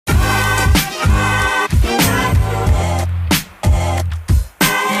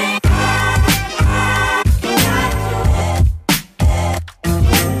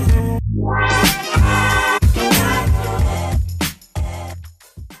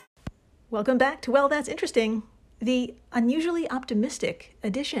Welcome back to Well, That's Interesting, the unusually optimistic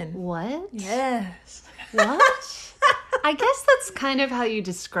edition. What? Yes. What? I guess that's kind of how you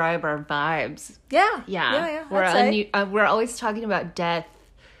describe our vibes. Yeah. Yeah. I'd say. We're always talking about death,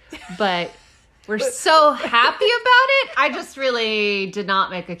 but we're so happy about it. I just really did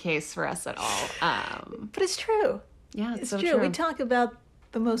not make a case for us at all. But it's true. Yeah, It's so true. We talk about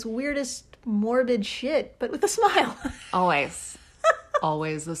the most weirdest, morbid shit, but with a smile. Always.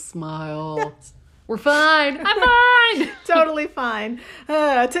 Always a smile. Yes. We're fine. I'm fine. Totally fine.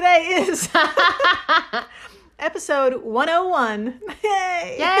 Today is episode 101.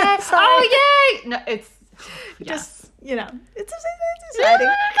 Yay! Yay! Oh, yay! No, it's just, it's exciting.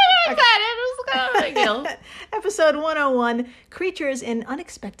 It's kind of a big deal. Episode 101, Creatures in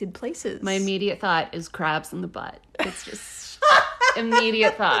Unexpected Places. My immediate thought is crabs in the butt. It's just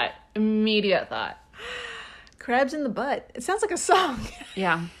immediate thought. Crabs in the butt. It sounds like a song.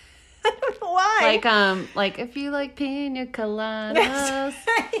 Yeah. I don't know why. Like if you like pina coladas,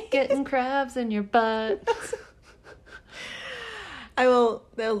 getting crabs in your butt.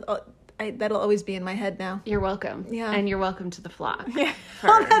 That'll always be in my head now. You're welcome. Yeah. And you're welcome to the flock. Yeah.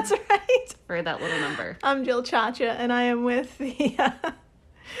 Oh, that's right. For that little number. I'm Jill Chacha, and I am with the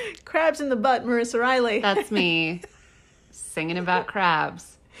Crabs in the Butt, Marissa Riley. That's me singing about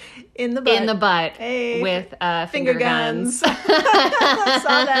crabs. In the butt. Hey. With finger guns. Saw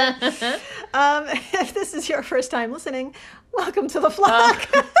that. If this is your first time listening, welcome to the flock.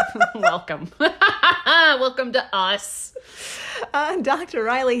 Welcome. Welcome to us. Dr.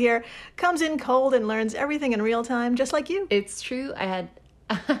 Riley here comes in cold and learns everything in real time, just like you. It's true. I had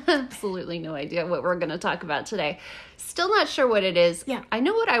absolutely no idea what we're going to talk about today. Still not sure what it is. Yeah. I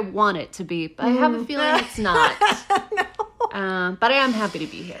know what I want it to be, but I have a feeling it's not. No. But I am happy to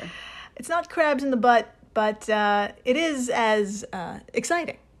be here. It's not crabs in the butt, but it is as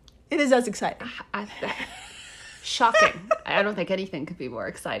exciting. It is as exciting. Shocking. I don't think anything could be more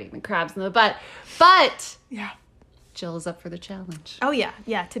exciting than crabs in the butt. But yeah, Jill is up for the challenge. Oh, yeah.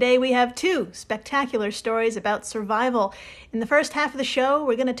 Today we have two spectacular stories about survival. In the first half of the show,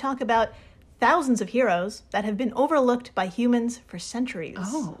 we're going to talk about thousands of heroes that have been overlooked by humans for centuries.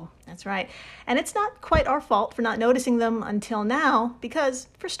 Oh. That's right. And it's not quite our fault for not noticing them until now, because,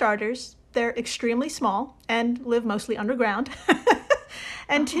 for starters, they're extremely small and live mostly underground.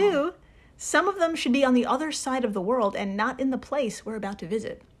 And two, some of them should be on the other side of the world and not in the place we're about to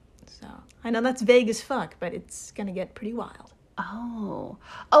visit. So, I know that's vague as fuck, but it's going to get pretty wild. Oh,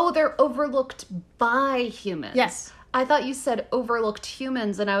 they're overlooked by humans. Yes. I thought you said overlooked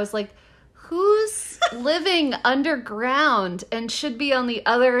humans, and I was like, who's living underground and should be on the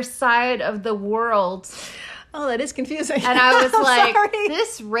other side of the world? Oh, that is confusing. And I was like, sorry.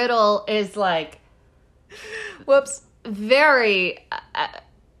 This riddle is like, whoops, very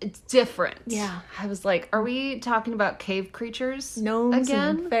different. Yeah. I was like, are we talking about cave creatures Gnomes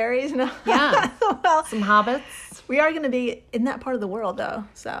again? And fairies? No. Yeah. Well, some hobbits. We are going to be in that part of the world, though.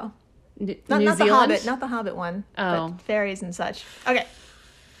 So New not Zealand? not the Hobbit one. Oh. But fairies and such. Okay.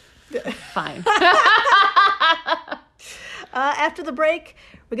 Fine. After the break,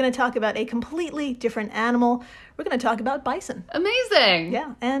 we're going to talk about a completely different animal. We're going to talk about bison. Amazing.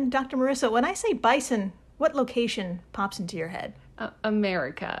 Yeah. And Dr. Marissa, when I say bison, what location pops into your head?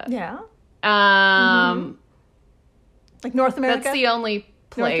 America. Yeah. Like North America? That's the only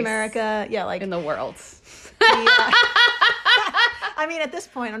place North America, yeah, like in the world. I mean, at this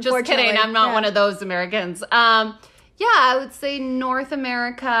point, unfortunately. Just kidding. I'm not one of those Americans. Yeah, I would say North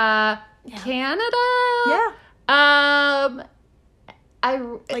America, Canada. Yeah.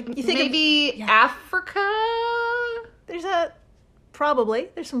 You think maybe Africa. There's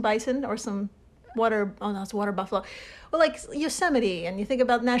some bison or some water. Oh no, it's water buffalo. Well, like Yosemite, and you think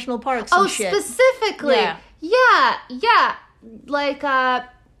about national parks. And shit. Specifically, yeah, like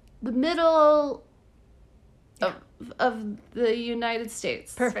the middle of the United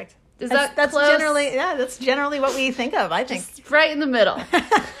States. Perfect. That's close? That's generally what we think of. I think just right in the middle.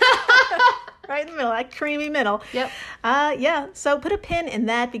 Right in the middle, that creamy middle. Yep. Yeah. So put a pin in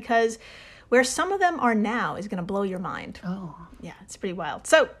that, because where some of them are now is going to blow your mind. Oh. Yeah, it's pretty wild.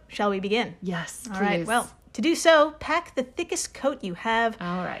 So, shall we begin? Yes, please. All right. Well, to do so, pack the thickest coat you have.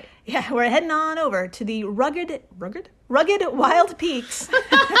 All right. Yeah, we're heading on over to the rugged wild peaks.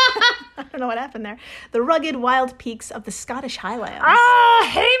 I don't know what happened there. The rugged wild peaks of the Scottish Highlands.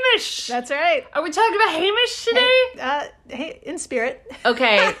 Hamish! That's right. Are we talking about Hamish today? Hey, in spirit.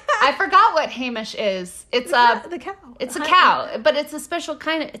 Okay, I forgot what Hamish is. It's the cow. It's a cow, but it's a special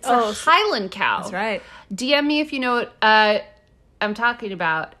kind of. It's a Highland cow. That's right. DM me if you know what I'm talking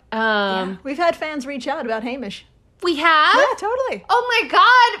about. Yeah. We've had fans reach out about Hamish. We have? Yeah, totally. Oh my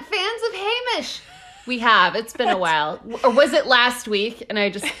God, fans of Hamish. We have. It's been a while. Or was it last week? And I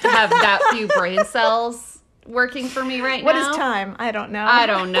just have that few brain cells working for me right What now. is time? I don't know. I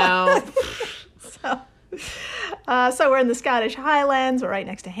don't know. So we're in the Scottish Highlands. We're right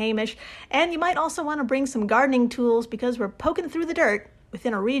next to Hamish. And you might also want to bring some gardening tools because we're poking through the dirt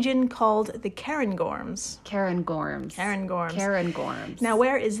within a region called the Cairngorms. Cairngorms. Cairngorms. Cairngorms. Now,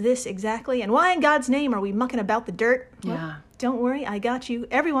 where is this exactly? And why in God's name are we mucking about the dirt? Well, Yeah. don't worry, I got you.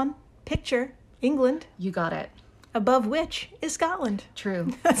 Everyone, picture England, You got it. above which is Scotland.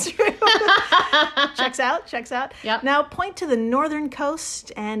 True. That's true. Checks out. Yep. Now point to the northern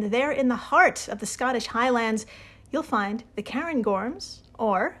coast, and there in the heart of the Scottish Highlands, you'll find the Cairngorms,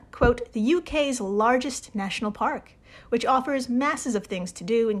 or, quote, the UK's largest national park, which offers masses of things to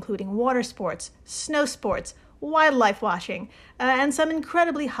do, including water sports, snow sports, wildlife watching, and some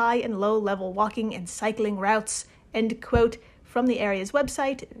incredibly high and low level walking and cycling routes. And, quote, from the area's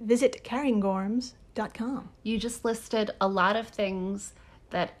website, visit cairngorms.com. You just listed a lot of things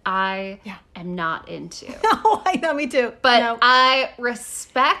that I am not into. Oh, I know, me too. But No. I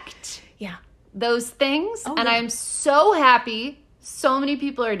respect Yeah. those things, and yeah. I'm so happy so many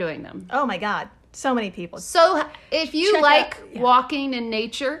people are doing them. Oh my God. So many people. So if you Check like out- yeah. walking in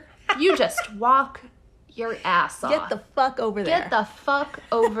nature, you just walk your ass off. Get the fuck over there. Get the fuck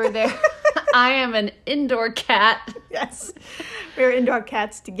over there. I am an indoor cat. Yes. We're indoor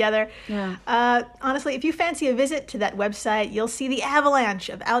cats together. Yeah. Honestly, if you fancy a visit to that website, you'll see the avalanche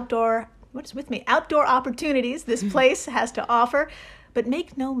of outdoor opportunities this place has to offer. But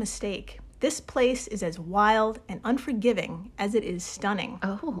make no mistake, this place is as wild and unforgiving as it is stunning.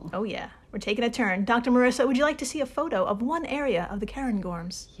 Oh, Oh yeah. We're taking a turn. Dr. Marissa, would you like to see a photo of one area of the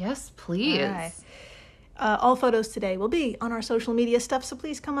Cairngorms? yes, please. All right. All photos today will be on our social media stuff, so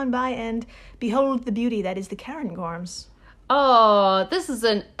please come on by and behold the beauty that is the Cairngorms. Oh, this is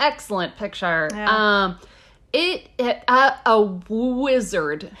an excellent picture. Yeah. A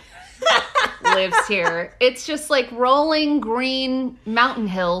wizard lives here. It's just like rolling green mountain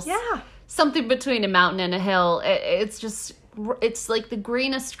hills. Yeah. Something between a mountain and a hill. It's like the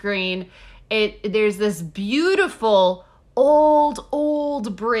greenest green. There's this beautiful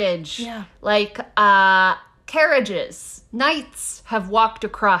old bridge. Yeah. Like carriages, knights have walked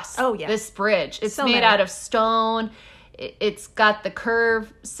across this bridge. It's So made many. out of stone. It's got the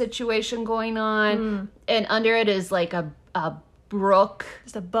curve situation going on, and under it is like a brook,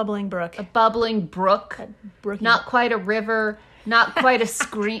 Just a bubbling brook. a bubbling brook. Brookie. Not quite a river, not quite a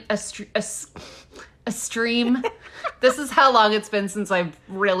stream. This is how long it's been since I've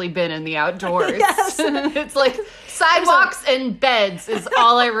really been in the outdoors. Yes. It's like sidewalks and beds is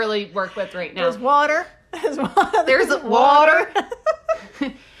all I really work with right now. There's water. There's water.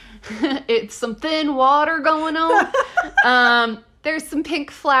 It's some thin water going on. There's some pink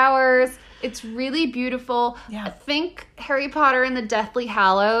flowers. It's really beautiful. Yeah. Think Harry Potter and the Deathly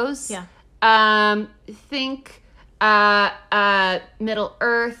Hallows. Yeah. Think Middle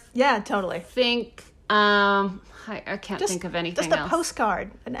Earth. Yeah, totally. Think I can't think of anything Just a else.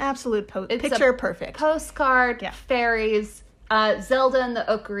 postcard. An absolute It's a picture perfect. Postcard, Yeah. fairies, Zelda and the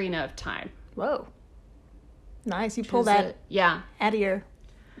Ocarina of Time. Whoa. Nice. You pulled Is that it- Yeah. out of your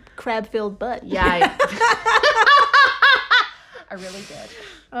crab-filled butt. Yeah. I really did.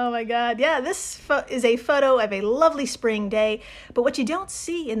 Oh my God. Yeah, this is a photo of a lovely spring day. But what you don't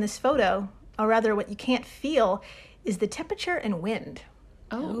see in this photo, or rather what you can't feel, is the temperature and wind.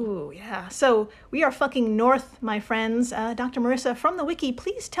 Oh. Ooh, yeah. So we are fucking north, my friends. Dr. Marissa, from the wiki,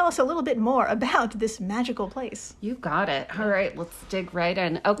 please tell us a little bit more about this magical place. You got it. All right, let's dig right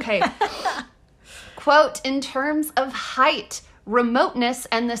in. Okay. Quote, in terms of height, remoteness,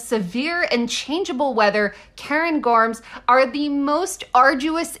 and the severe and changeable weather, Cairngorms are the most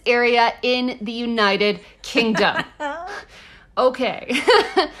arduous area in the United Kingdom. Okay.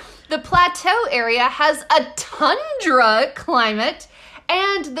 The plateau area has a tundra climate,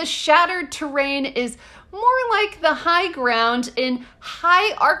 and the shattered terrain is more like the high ground in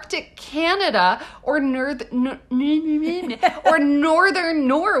high Arctic Canada or northern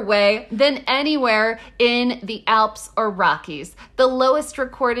Norway than anywhere in the Alps or Rockies. The lowest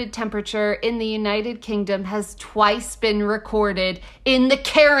recorded temperature in the United Kingdom has twice been recorded in the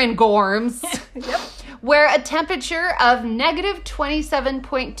Cairngorms. Yep. Where a temperature of negative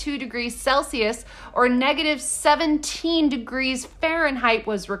 27.2 degrees Celsius or negative 17 degrees Fahrenheit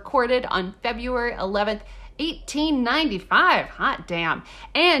was recorded on February 11th, 1895. Hot damn.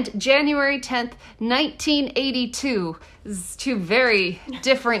 And January 10th, 1982. This is two very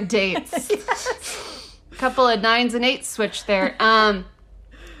different dates. A couple of 9s and 8s switched there.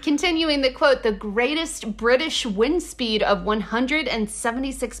 Continuing the quote, the greatest British wind speed of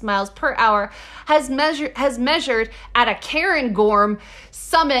 176 miles per hour has measured at a Cairngorm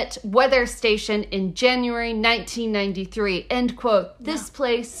summit weather station in January 1993. End quote. This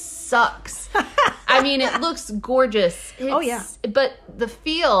place sucks. I mean, it looks gorgeous. But the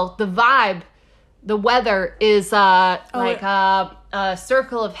feel, the vibe, the weather is like a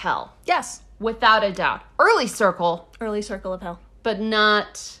circle of hell. Yes. Without a doubt. Early circle, of hell. but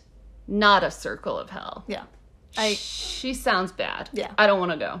not a circle of hell. Yeah. She sounds bad. Yeah. I don't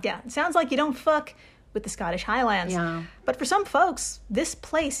want to go. Yeah. It sounds like you don't fuck with the Scottish Highlands. Yeah. But for some folks, this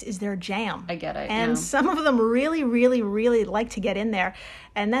place is their jam. I get it. And some of them really, really, really like to get in there.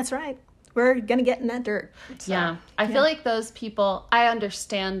 And that's right. We're going to get in that dirt. So, yeah. I feel like those people, I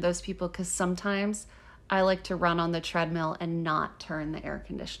understand those people because sometimes I like to run on the treadmill and not turn the air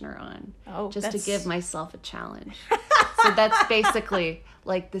conditioner on. Oh, just to give myself a challenge. So that's basically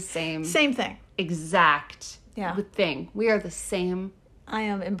like the same thing. Exact thing. We are the same I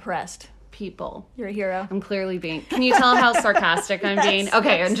am impressed. people. You're a hero. I'm clearly being. Can you tell how sarcastic I'm being?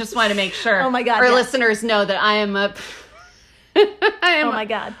 Okay, I just want to make sure. Oh my God, our yes. listeners know that I am a. Oh my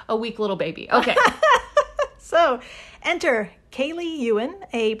God. A weak little baby. Okay. So, enter Kaylee Ewan,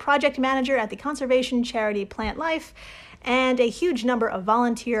 a project manager at the conservation charity Plant Life, and a huge number of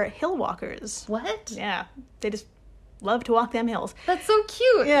volunteer hill walkers. What? Yeah, they just love to walk them hills. That's so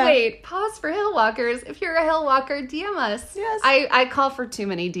cute. Yeah. Wait, pause for hill walkers. If you're a hill walker, DM us. Yes. I call for too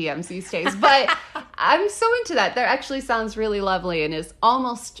many DMs these days, but I'm so into that. That actually sounds really lovely and is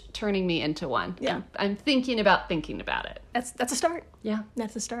almost turning me into one. Yeah. I'm thinking about it. That's a start. Yeah.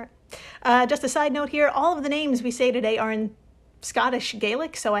 That's a start. Just a side note here, all of the names we say today are in Scottish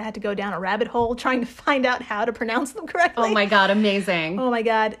Gaelic, so I had to go down a rabbit hole trying to find out how to pronounce them correctly. Oh my God, amazing. Oh my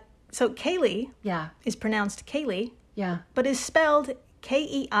God. So Kaylee Yeah. is pronounced Kaylee, Yeah. but is spelled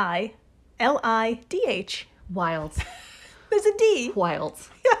Keilidh. Wild. There's a D. Wild.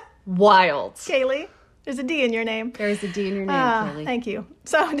 Yeah, Wild. Kaylee. There's a D in your name. There's a D in your name, Kelly. Thank you.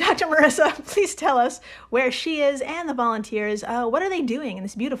 So, Dr. Marissa, please tell us where she is and the volunteers. What are they doing in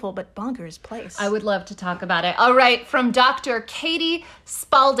this beautiful but bonkers place? I would love to talk about it. All right, from Dr. Katie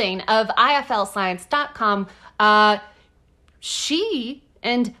Spalding of IFLscience.com, she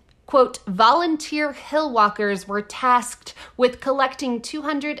and, quote, volunteer hill walkers were tasked with collecting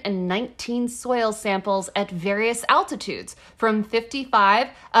 219 soil samples at various altitudes from 55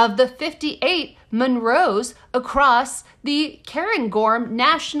 of the 58 Munros across the Cairngorm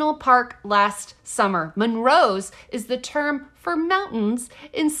National Park last summer. Munros is the term for mountains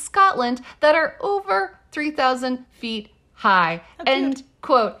in Scotland that are over 3,000 feet high. End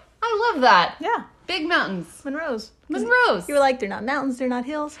quote. I love that. Yeah. Big mountains. Munros. Munros. You were like, they're not mountains, they're not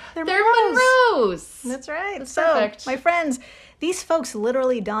hills. They're Munros. Munros. That's right. That's so, perfect. my friends, these folks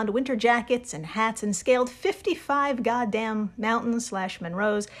literally donned winter jackets and hats and scaled 55 goddamn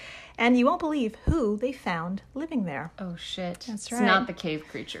mountains/Munros. And you won't believe who they found living there. Oh, shit. That's It's right. not the cave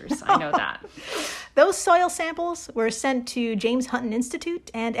creatures. I know that. Those soil samples were sent to James Hutton Institute,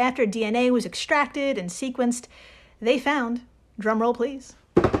 and after DNA was extracted and sequenced, they found, drumroll please,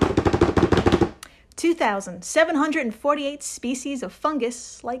 2,748 species of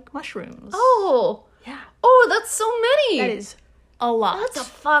fungus like mushrooms. Oh. Yeah. Oh, that's so many. That is a lot. That's a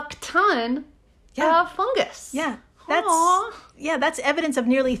fuck ton of fungus. Yeah. Aw. That's evidence of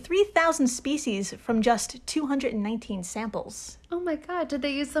nearly 3,000 species from just 219 samples. Oh my God. Did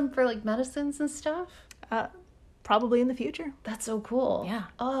they use them for like medicines and stuff? Probably in the future. That's so cool. Yeah.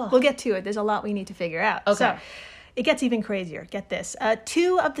 Oh. We'll get to it. There's a lot we need to figure out. Okay. So, it gets even crazier. Get this.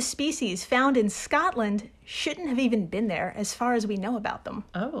 2 of the species found in Scotland shouldn't have even been there as far as we know about them.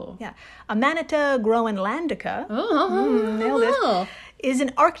 Oh. Yeah. Amanita groenlandica nailed Oh. it, is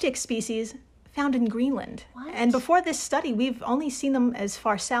an Arctic species found in Greenland. What? And before this study, we've only seen them as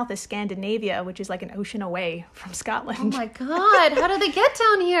far south as Scandinavia, which is like an ocean away from Scotland. Oh my God. How do they get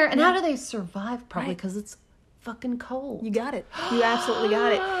down here? And how do they survive? Probably because it's fucking cold. You got it. You absolutely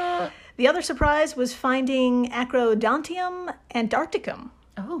got it. The other surprise was finding Acrodontium antarcticum.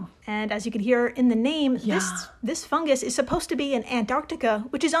 Oh. And as you can hear in the name, Yeah. this fungus is supposed to be in Antarctica,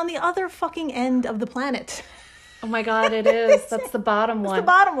 which is on the other fucking end of the planet. Oh my God, it is. That's the bottom one. The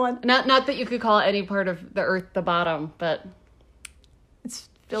bottom one. Not that you could call any part of the earth the bottom, but It's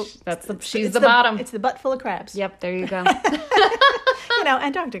filled. she's the bottom. It's the butt full of crabs. Yep, there you go.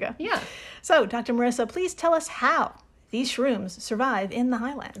 Antarctica. Yeah. So, Dr. Marissa, please tell us how these shrooms survive in the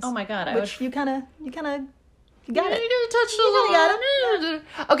highlands. Oh my God, you kind of you got it. You got it.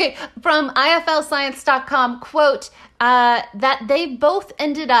 Okay, from IFLscience.com, quote, that they both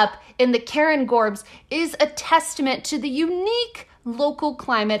ended up in the Cairngorms is a testament to the unique local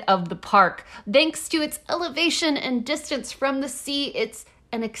climate of the park. Thanks to its elevation and distance from the sea, it's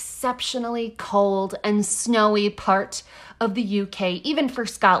an exceptionally cold and snowy part of the UK, even for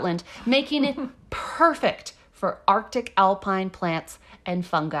Scotland, making it perfect for Arctic alpine plants and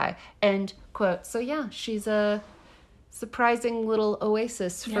fungi. End quote. So yeah, she's a surprising little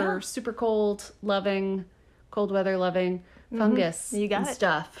oasis for super cold weather loving fungus You got and it.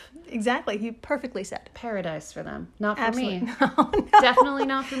 stuff. Exactly. You perfectly said. Paradise for them. Not for Absolutely. me. Oh, no. Definitely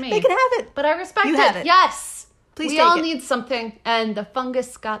not for me. They can have it. But I respect You it. have it. Yes. Please we take all it. need something, and the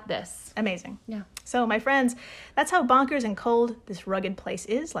fungus got this. Amazing. Yeah. So, my friends, that's how bonkers and cold this rugged place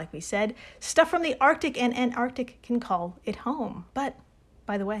is, like we said. Stuff from the Arctic and Antarctic can call it home. But,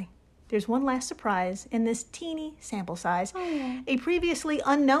 by the way, there's one last surprise in this teeny sample size. A previously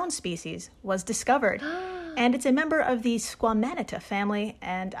unknown species was discovered, and it's a member of the Squamanita family,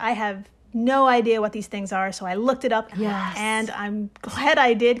 and I have no idea what these things are, so I looked it up, Yes. and I'm glad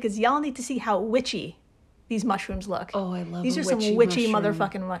I did, because y'all need to see how witchy these mushrooms look. Oh, I love These a are some witchy witchy mushroom.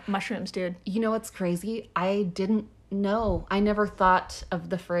 motherfucking mushrooms, dude. You know what's crazy? I didn't know. I never thought of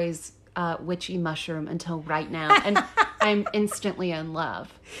the phrase witchy mushroom until right now. And I'm instantly in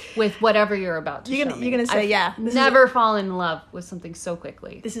love with whatever you're about to show me. You're gonna say, I've yeah, this is never fallen in love with something so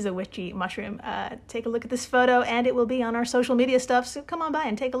quickly. This is a witchy mushroom. Take a look at this photo, and it will be on our social media stuff. So come on by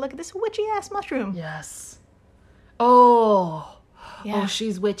and take a look at this witchy ass mushroom. Yes. Oh. Yeah. Oh,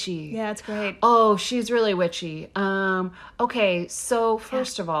 she's witchy. Yeah, it's great. Oh, she's really witchy. Okay, so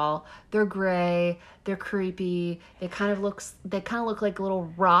first of all, they're gray, they're creepy, they kind of look like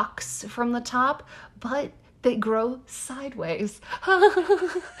little rocks from the top, but they grow sideways. So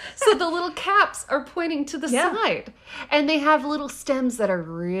the little caps are pointing to the side. And they have little stems that are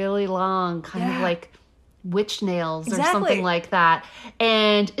really long, kind of like witch nails or something like that.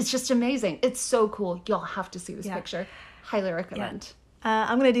 And it's just amazing. It's so cool. Y'all have to see this picture. Highly recommend.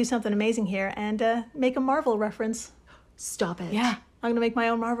 I'm going to do something amazing here and make a Marvel reference. Stop it. Yeah. I'm going to make my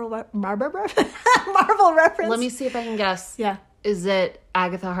own Marvel Marvel reference. Let me see if I can guess. Yeah. Is it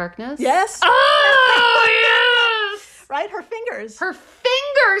Agatha Harkness? Yes. Oh, yes! Right? Her fingers. Her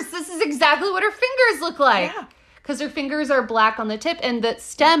fingers! This is exactly what her fingers look like. Yeah. Because her fingers are black on the tip, and the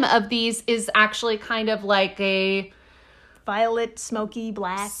stem of these is actually kind of like a Violet, smoky,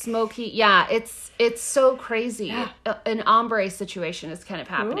 black. smoky. Yeah, it's so crazy. Yeah. An ombre situation is kind of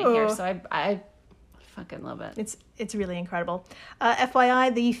happening here, Ooh. so I fucking love it. It's really incredible.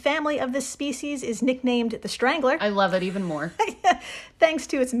 FYI, the family of this species is nicknamed the Strangler. I love it even more. Thanks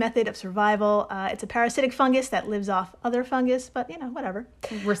to its method of survival. It's a parasitic fungus that lives off other fungus, but whatever.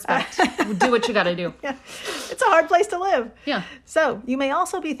 Respect. Do what you gotta do. Yeah. It's a hard place to live. Yeah. So, you may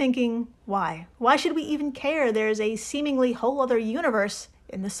also be thinking, why? Why should we even care? There's a seemingly whole other universe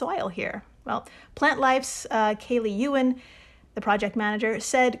in the soil here. Well, Plant Life's Kaylee Ewan, the project manager,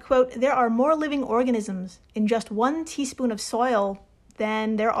 said, quote, "There are more living organisms in just 1 teaspoon of soil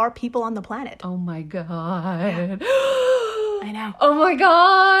than there are people on the planet." Oh my god. I know. Oh my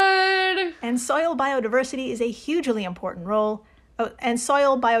god. And soil biodiversity is a hugely important role. And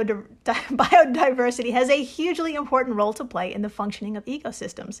soil biodiversity has a hugely important role to play in the functioning of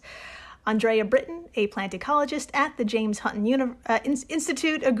ecosystems. Andrea Britton, a plant ecologist at the James Hutton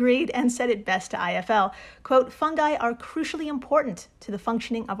Institute, agreed and said it best to IFL. Quote, "Fungi are crucially important to the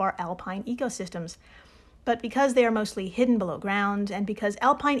functioning of our alpine ecosystems. But because they are mostly hidden below ground, and because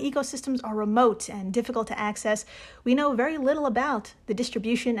alpine ecosystems are remote and difficult to access, we know very little about the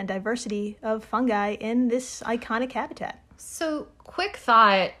distribution and diversity of fungi in this iconic habitat." So, quick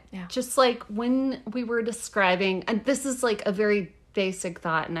thought, Yeah. just like when we were describing, and this is like a very basic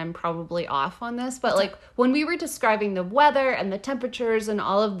thought, and I'm probably off on this, but like when we were describing the weather and the temperatures and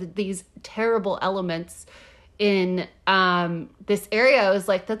all of these terrible elements in this area, I was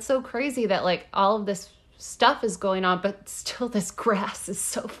like, that's so crazy that like all of this stuff is going on, but still this grass is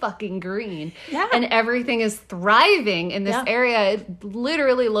so fucking green. Yeah. And everything is thriving in this area. It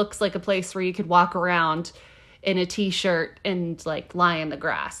literally looks like a place where you could walk around in a t-shirt and like lie in the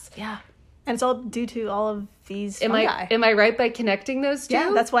grass. Yeah. And it's all due to all of these Am fungi. I right by connecting those two?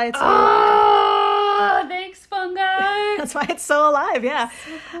 Yeah, that's why it's Oh, thanks, fungi. That's why it's so alive, yeah.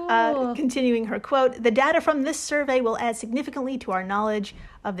 cool. Continuing her quote, "The data from this survey will add significantly to our knowledge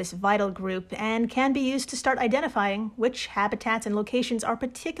of this vital group and can be used to start identifying which habitats and locations are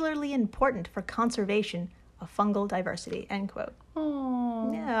particularly important for conservation of fungal diversity," end quote.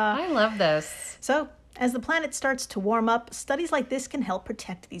 Oh, Yeah. I love this. So, as the planet starts to warm up, studies like this can help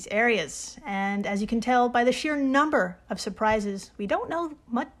protect these areas. And as you can tell by the sheer number of surprises, we don't know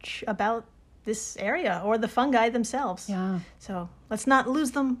much about this area or the fungi themselves. Yeah. So let's not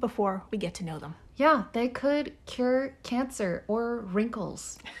lose them before we get to know them. Yeah, they could cure cancer or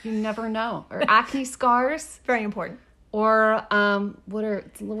wrinkles. You never know. Or acne scars. Very important. Or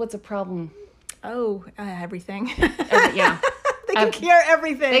what's a problem? Oh, everything. Yeah. They can cure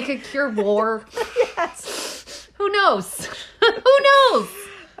everything. They could cure war. Yes. Who knows? Who knows?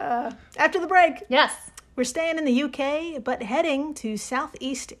 After the break, Yes. we're staying in the UK, but heading to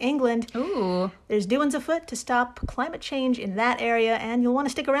southeast England. Ooh. There's doings afoot to stop climate change in that area, and you'll want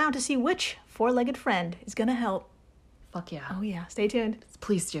to stick around to see which four-legged friend is going to help. Fuck yeah. Oh yeah, stay tuned.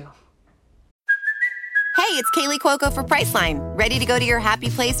 Please do. Hey, it's Kaylee Cuoco for Priceline. Ready to go to your happy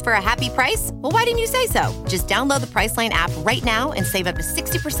place for a happy price? Well, why didn't you say so? Just download the Priceline app right now and save up to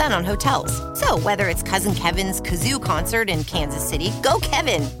 60% on hotels. So whether it's Cousin Kevin's Kazoo Concert in Kansas City, go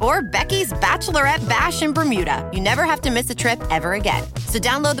Kevin, or Becky's Bachelorette Bash in Bermuda, you never have to miss a trip ever again. So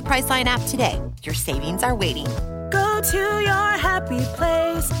download the Priceline app today. Your savings are waiting. Go to your happy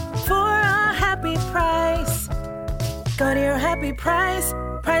place for a happy price. Go to your happy price,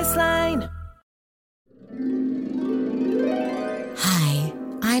 Priceline. Hi,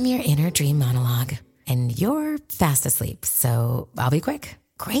 I'm your inner dream monologue, and you're fast asleep, so I'll be quick.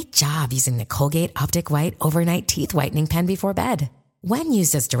 Great job using the Colgate Optic White Overnight Teeth Whitening Pen before bed. When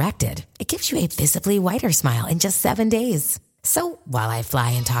used as directed, it gives you a visibly whiter smile in just 7 days. So while I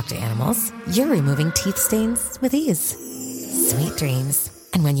fly and talk to animals, you're removing teeth stains with ease. Sweet dreams.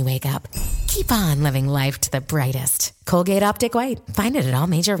 And when you wake up, keep on living life to the brightest. Colgate Optic White. Find it at all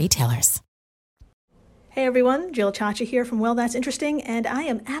major retailers. Hey everyone, Jill Chacha here from Well That's Interesting, and I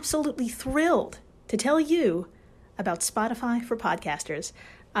am absolutely thrilled to tell you about Spotify for podcasters.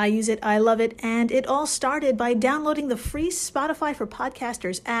 I use it, I love it, and it all started by downloading the free Spotify for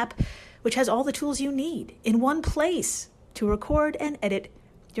Podcasters app, which has all the tools you need in one place to record and edit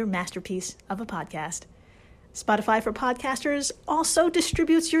your masterpiece of a podcast. Spotify for Podcasters also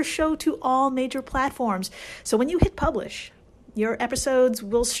distributes your show to all major platforms. So when you hit publish, your episodes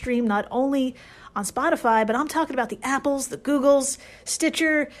will stream not only on Spotify, but I'm talking about the Apples, the Googles,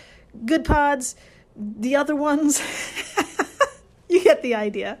 Stitcher, Good Pods, the other ones. You get the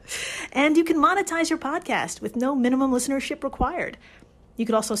idea. And you can monetize your podcast with no minimum listenership required. You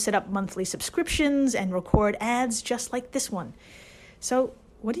could also set up monthly subscriptions and record ads just like this one. So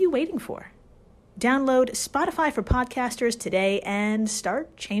what are you waiting for? Download Spotify for Podcasters today and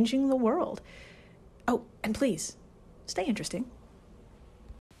start changing the world. Oh, and please, stay interesting.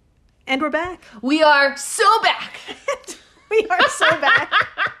 And we're back. We are so back. We are so back.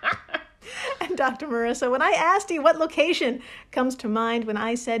 And Dr. Marissa, when I asked you what location comes to mind when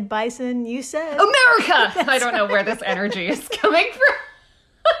I said bison, you said... America! I don't know where this energy is coming from.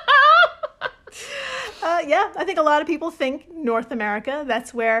 Yeah, I think a lot of people think North America.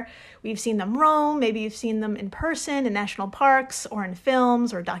 That's where we've seen them roam. Maybe you've seen them in person in national parks or in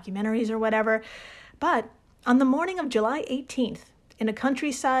films or documentaries or whatever. But on the morning of July 18th, in a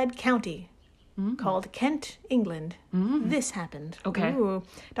countryside county called Kent, England, this happened. Okay. Ooh.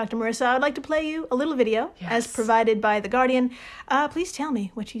 Dr. Marissa, I'd like to play you a little video as Yes. provided by The Guardian. Please tell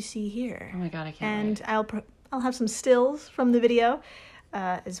me what you see here. Oh my God, I can't wait. And I'll have some stills from the video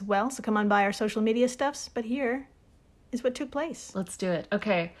as well, so come on by our social media stuffs. But here is what took place. Let's do it.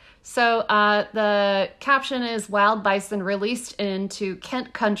 Okay. So the caption is Wild Bison Released into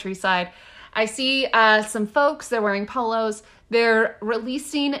Kent Countryside. I see some folks, they're wearing polos. They're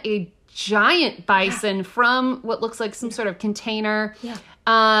releasing a giant bison from what looks like some sort of container.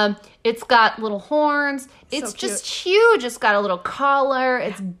 Yeah. It's got little horns. It's cute. just huge. It's got a little collar.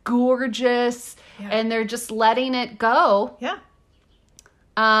 It's gorgeous. Yeah. And they're just letting it go. Yeah.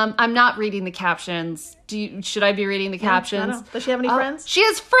 I'm not reading the captions. Should I be reading the captions? I don't know. Does she have any friends? She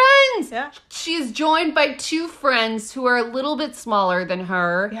has friends. Yeah. She is joined by two friends who are a little bit smaller than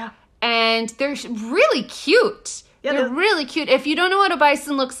her. Yeah. And they're really cute. Yeah, they're they're- really cute. If you don't know what a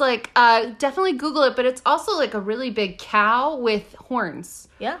bison looks like, definitely Google it. But it's also like a really big cow with horns.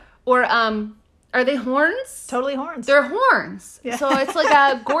 Yeah. Or are they horns? Totally horns. They're horns. Yeah. So it's like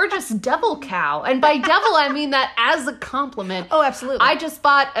a gorgeous devil cow. And by devil, I mean that as a compliment. Oh, absolutely. I just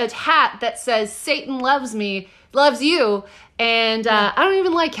bought a hat that says Satan loves me, loves you. And I don't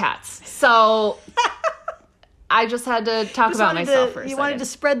even like cats. So I just had to talk Just about wanted myself for a You second. wanted to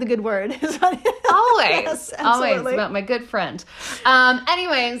spread the good word. Always. Yes, Always absolutely. about my good friend.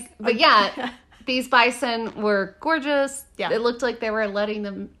 Anyways, but yeah, these bison were gorgeous. Yeah. It looked like they were letting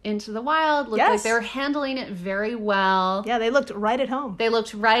them into the wild. Looked like Yes. they were handling it very well. Yeah, they looked right at home. They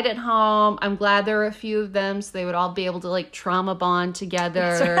looked right at home. I'm glad there were a few of them so they would all be able to like trauma bond together.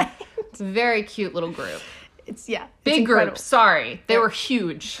 That's right. It's a very cute little group. It's it's Big incredible. group. Sorry. They were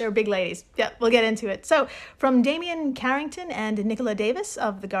huge. They're big ladies. Yeah, we'll get into it. So, from Damian Carrington and Nicola Davis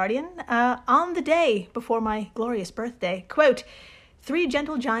of The Guardian, on the day before my glorious birthday, quote, 3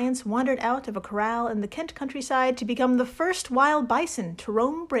 gentle giants wandered out of a corral in the Kent countryside to become the first wild bison to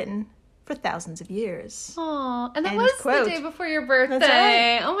roam Britain for thousands of years. Aw, and that End was quote. the day before your birthday.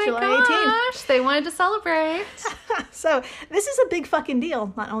 right. Oh my July gosh. They wanted to celebrate. So, this is a big fucking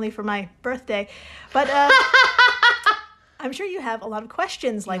deal, not only for my birthday, but I'm sure you have a lot of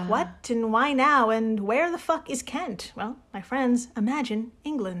questions like what and why now and where the fuck is Kent? Well, my friends, imagine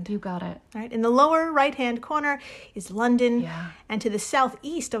England. You got it. Right? In the lower right-hand corner is London, Yeah. and to the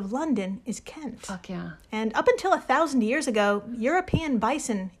southeast of London is Kent. Fuck yeah. And up until 1,000 years ago, European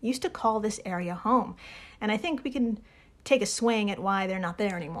bison used to call this area home. And I think we can take a swing at why they're not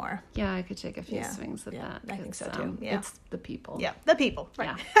there anymore. Yeah, I could take a few Yeah. swings at Yeah, that. I think 'cause, so too. Yeah. It's the people. Yeah, the people.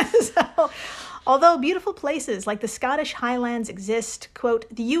 Right. Yeah. So, although beautiful places like the Scottish Highlands exist, quote,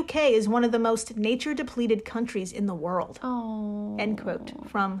 the UK is one of the most nature-depleted countries in the world. Oh. End quote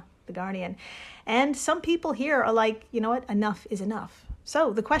from The Guardian. And some people here are like, you know what, enough is enough.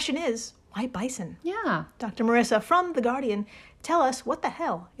 So the question is, why bison? Yeah. Dr. Marissa from The Guardian, tell us what the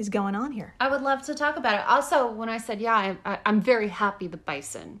hell is going on here. I would love to talk about it. Also, when I said, I'm very happy the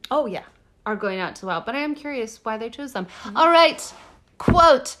bison Oh, yeah. are going out to the wild, but I am curious why they chose them. All right.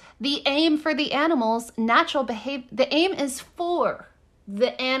 Quote, the aim for the animals, the aim is for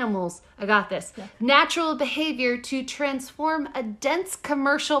the animals, I got this, natural behavior to transform a dense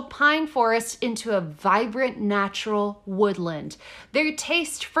commercial pine forest into a vibrant natural woodland. Their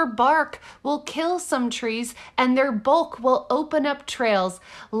taste for bark will kill some trees, and their bulk will open up trails,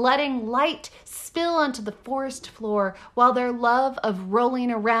 letting light spill onto the forest floor, while their love of rolling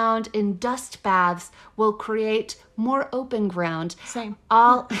around in dust baths will create more open ground. Same.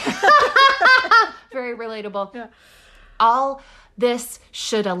 All very relatable. Yeah. All this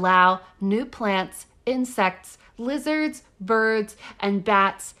should allow new plants, insects, lizards, birds, and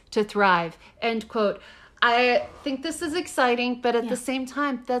bats to thrive. End quote. I think this is exciting, but at the same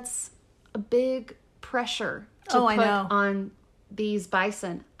time, that's a big pressure to Oh, I put know. on these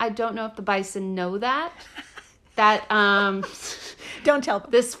bison. I don't know if the bison know that Don't tell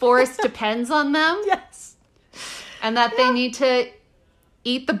them. this forest depends on them, Yes. and that they need to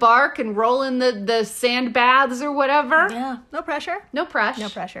eat the bark and roll in the sand baths or whatever. Yeah. No pressure. No pressure. No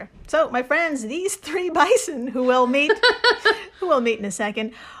pressure. So, my friends, these 3 bison who we'll meet in a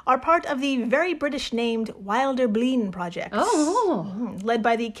second are part of the very British named Wilder Blean project. Oh. Led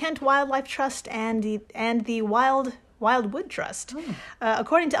by the Kent Wildlife Trust and the Wildwood Trust.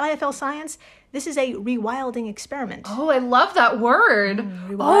 According to IFL Science, this is a rewilding experiment. Oh, I love that word.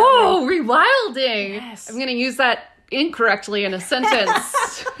 rewilding. Oh, rewilding. Yes. I'm going to use that incorrectly in a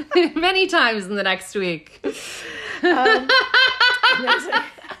sentence many times in the next week.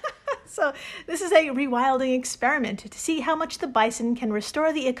 So this is a rewilding experiment to see how much the bison can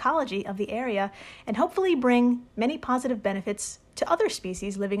restore the ecology of the area and hopefully bring many positive benefits to other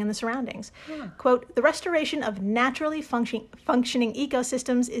species living in the surroundings. Quote, the restoration of naturally functioning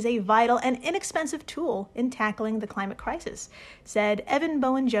ecosystems is a vital and inexpensive tool in tackling the climate crisis, said Evan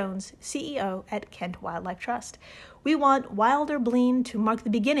Bowen-Jones, CEO at Kent Wildlife Trust. We want Wilder Blean to mark the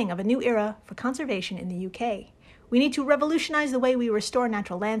beginning of a new era for conservation in the UK. We need to revolutionize the way we restore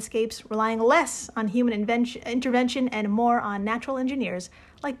natural landscapes, relying less on human intervention and more on natural engineers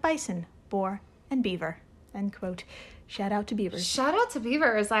like bison, boar, and beaver. End quote. Shout out to beavers. Shout out to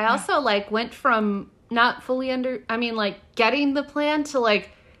beavers. I also went from not fully getting the plan to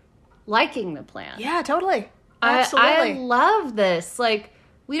liking the plan. Yeah, totally. I Absolutely. love this.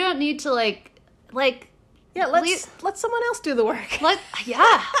 We don't need to Yeah, let someone else do the work.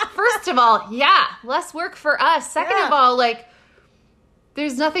 First of all, less work for us. Second of all,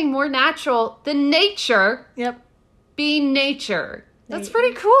 there's nothing more natural than nature Yep. being nature. That's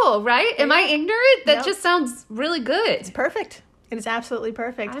pretty cool, right? Am I ignorant? That No. just sounds really good. Perfect. It is absolutely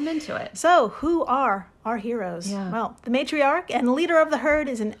perfect. I'm into it. So, who are our heroes? Yeah. Well, the matriarch and leader of the herd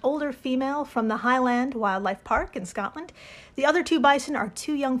is an older female from the Highland Wildlife Park in Scotland. The other 2 bison are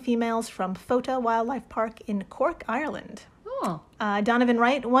 2 young females from Fota Wildlife Park in Cork, Ireland. Oh. Donovan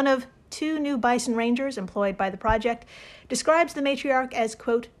Wright, one of 2 new bison rangers employed by the project, describes the matriarch as,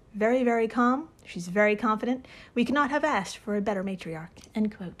 quote, very, very calm. She's very confident. We could not have asked for a better matriarch,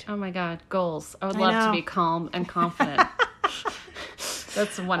 end quote. Oh my God, goals. I would I love know. to be calm and confident.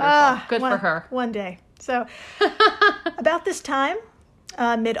 That's wonderful. Good for her. One day. So, about this time,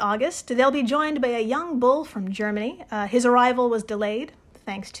 mid-August, they'll be joined by a young bull from Germany. His arrival was delayed,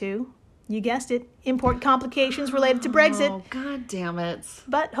 thanks to You guessed it, import complications related to Brexit. Oh, God damn it.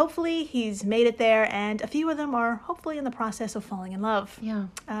 But hopefully he's made it there, and a few of them are hopefully in the process of falling in love. Yeah.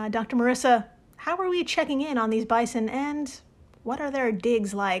 Dr. Marissa, how are we checking in on these bison, and what are their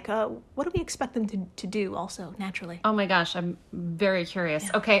digs like? What do we expect them to do also, naturally? Oh my gosh, I'm very curious.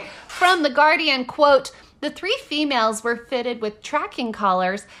 Yeah. Okay, from The Guardian, quote, the 3 females were fitted with tracking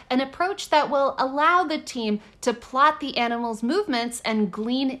collars, an approach that will allow the team to plot the animals' movements and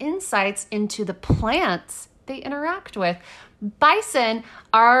glean insights into the plants they interact with. Bison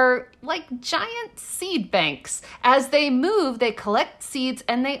are like giant seed banks. As they move, they collect seeds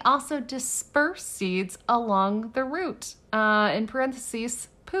and they also disperse seeds along the route. In parentheses,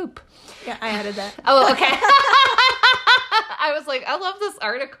 poop. Yeah, I added that. Oh, okay. I was like, I love this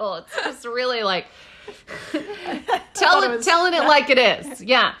article. It's just really like telling it like it is.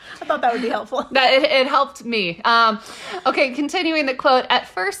 Yeah. I thought that would be helpful. It helped me. Okay, continuing the quote. At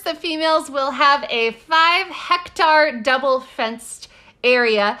first, the females will have a 5-hectare double fenced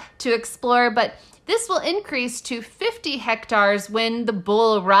area to explore, but this will increase to 50 hectares when the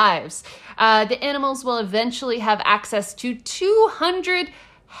bull arrives. The animals will eventually have access to 200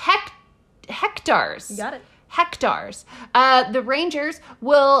 hectares. You got it. Hectares. The rangers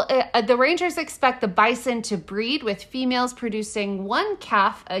expect the bison to breed, with females producing 1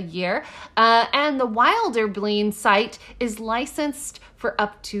 calf a year, and the Wilderbleen site is licensed for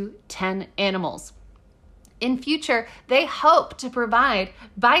up to 10 animals. In future, they hope to provide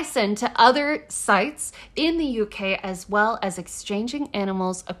bison to other sites in the UK, as well as exchanging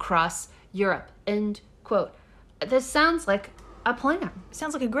animals across Europe. End quote. This sounds like a plan.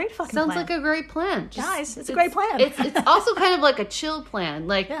 Sounds like a great fucking plan. plan. Sounds like a great plan. Guys, it's a great plan. It's also kind of like a chill plan.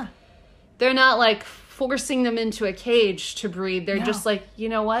 Like, yeah. They're not like forcing them into a cage to breed. They're just like, you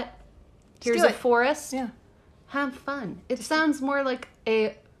know what? Here's a forest. Yeah. Have fun. It sounds more like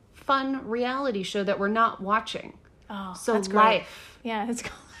a fun reality show that we're not watching. Oh, so that's great. Life. Yeah, it's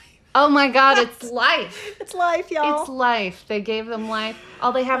life. Oh my God, it's life. It's life, y'all. It's life. They gave them life.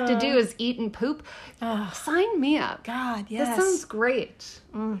 All they have to do is eat and poop. Sign me up. God, yes. That sounds great.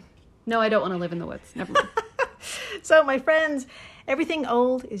 No, I don't want to live in the woods. Never mind. So, my friends, everything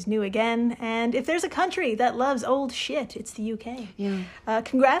old is new again. And if there's a country that loves old shit, it's the UK. Yeah.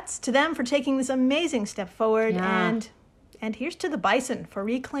 Congrats to them for taking this amazing step forward. Yeah. And here's to the bison for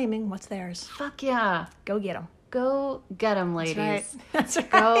reclaiming what's theirs. Fuck yeah. Go get them. Go get them, ladies. That's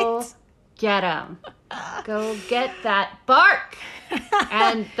right. Go get them. Go get that bark.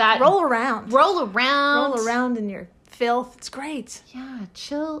 And that... Roll around. Roll around. Roll around in your filth. It's great. Yeah,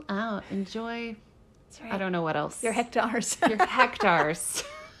 chill out. Enjoy... That's right. I don't know what else. Your hectares. Your hectares.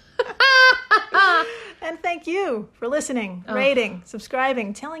 And thank you for listening, rating,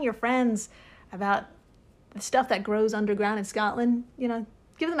 subscribing, telling your friends about the stuff that grows underground in Scotland. You know,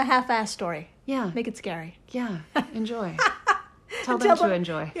 give them a half-assed story. Yeah. Make it scary. Yeah. Enjoy. Tell them to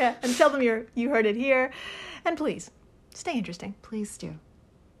enjoy. Yeah, and tell them you heard it here. And please, stay interesting. Please do.